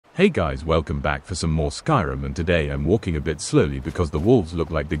Hey guys, welcome back for some more Skyrim, and today I'm walking a bit slowly because the wolves look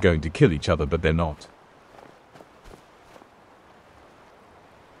like they're going to kill each other, but they're not.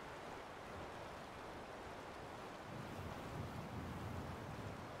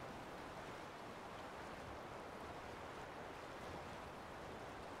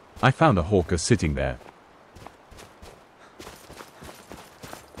 I found a hawker sitting there.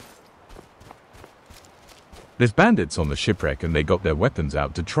 There's bandits on the shipwreck and they got their weapons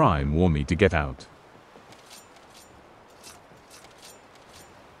out to try and warn me to get out.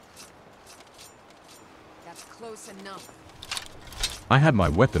 That's close enough. I had my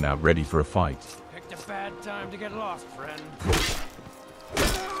weapon out ready for a fight. Picked a bad time to get lost, friend.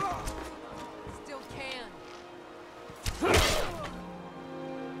 Still can.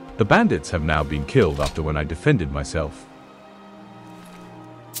 The bandits have now been killed after when I defended myself.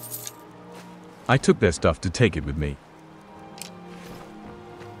 I took their stuff to take it with me.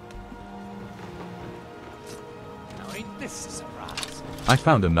 Now ain't this a surprise? I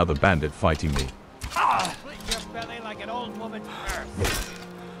found another bandit fighting me. Split your belly like an old woman's purse.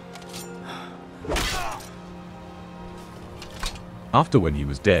 After when he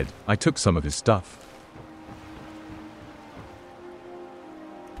was dead, I took some of his stuff.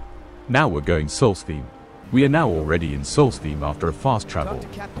 Now we're going Solstheim. We are now already in Solstheim after a fast travel.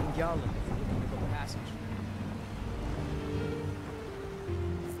 Talk to Captain Garland if you're looking for passage.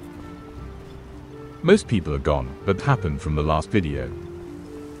 Most people are gone, but happened from the last video.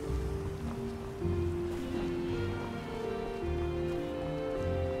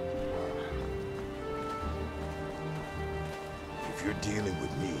 If you're dealing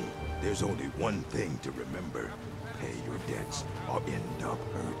with me, there's only one thing to remember. Pay your debts or end up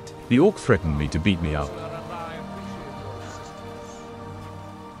hurt. The orc threatened me to beat me up.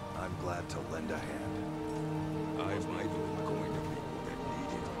 I'm glad to lend a hand. I've might been going to people that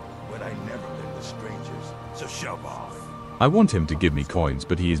need it, but I never been to strangers, so shove off. I want him to give me coins,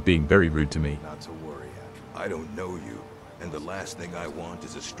 but he is being very rude to me. Not to worry, Andrew. I don't know you, and the last thing I want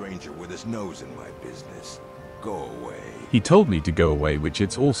is a stranger with his nose in my business. Go away. He told me to go away, which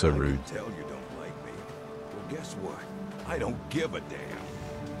it's also rude. I can tell you don't like me. Well, guess what? I don't give a damn.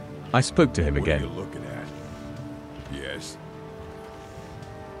 I spoke to him again, What are you looking at? Yes.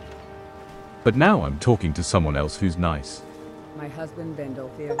 but now I'm talking to someone else who's nice. My husband Vendel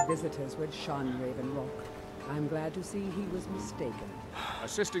feared visitors would shun Raven Rock. I'm glad to see he was mistaken.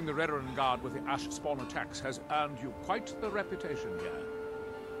 Assisting the Redoran Guard with the Ash Spawn attacks has earned you quite the reputation here.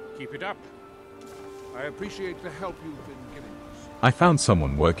 Keep it up. I appreciate the help you've been giving us. I found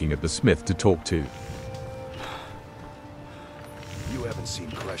someone working at the smith to talk to. You haven't seen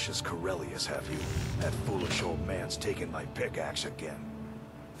Precious Corellius, have you? That foolish old man's taken my pickaxe again.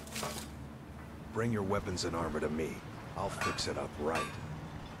 Bring your weapons and armor to me. I'll fix it up right.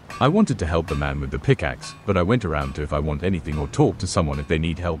 I wanted to help the man with the pickaxe, but I went around to if I want anything or talk to someone if they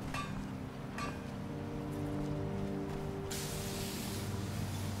need help.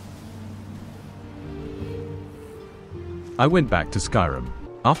 I went back to Skyrim.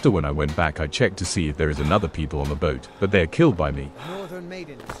 After when I went back, I checked to see if there is another people on the boat, but they are killed by me. Northern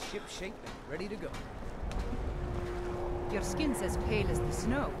Maiden is ship-shape and ready to go. Your skin's as pale as the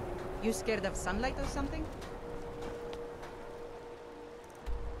snow. You scared of sunlight or something?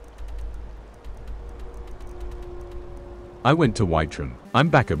 I went to Whiterun. I'm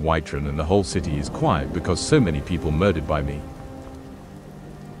back at Whiterun and the whole city is quiet because so many people murdered by me.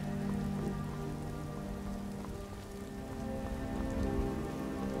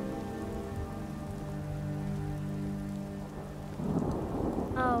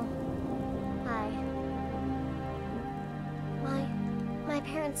 Oh. Hi. My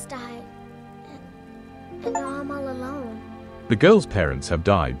parents died. And now I'm all alone. The girl's parents have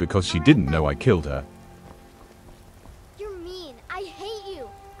died because she didn't know I killed her. You're mean. I hate you.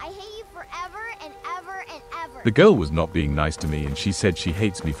 I hate you forever and ever and ever. The girl was not being nice to me and she said she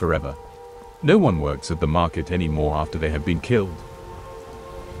hates me forever. No one works at the market anymore after they have been killed.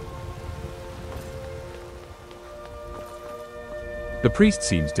 The priest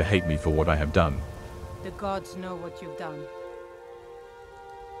seems to hate me for what I have done. The gods know what you've done.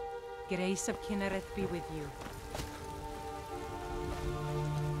 Grace of Kinnereth be with you.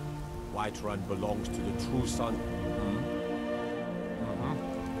 Whiterun belongs to the true sun.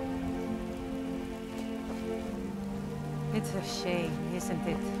 It's a shame, isn't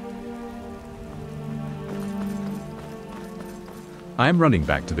it? I am running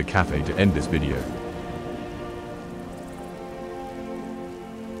back to the cafe to end this video.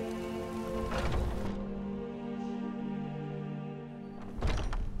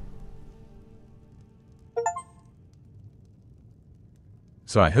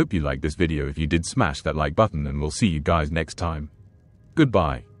 So I hope you liked this video. If you did, smash that like button and we'll see you guys next time.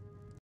 Goodbye.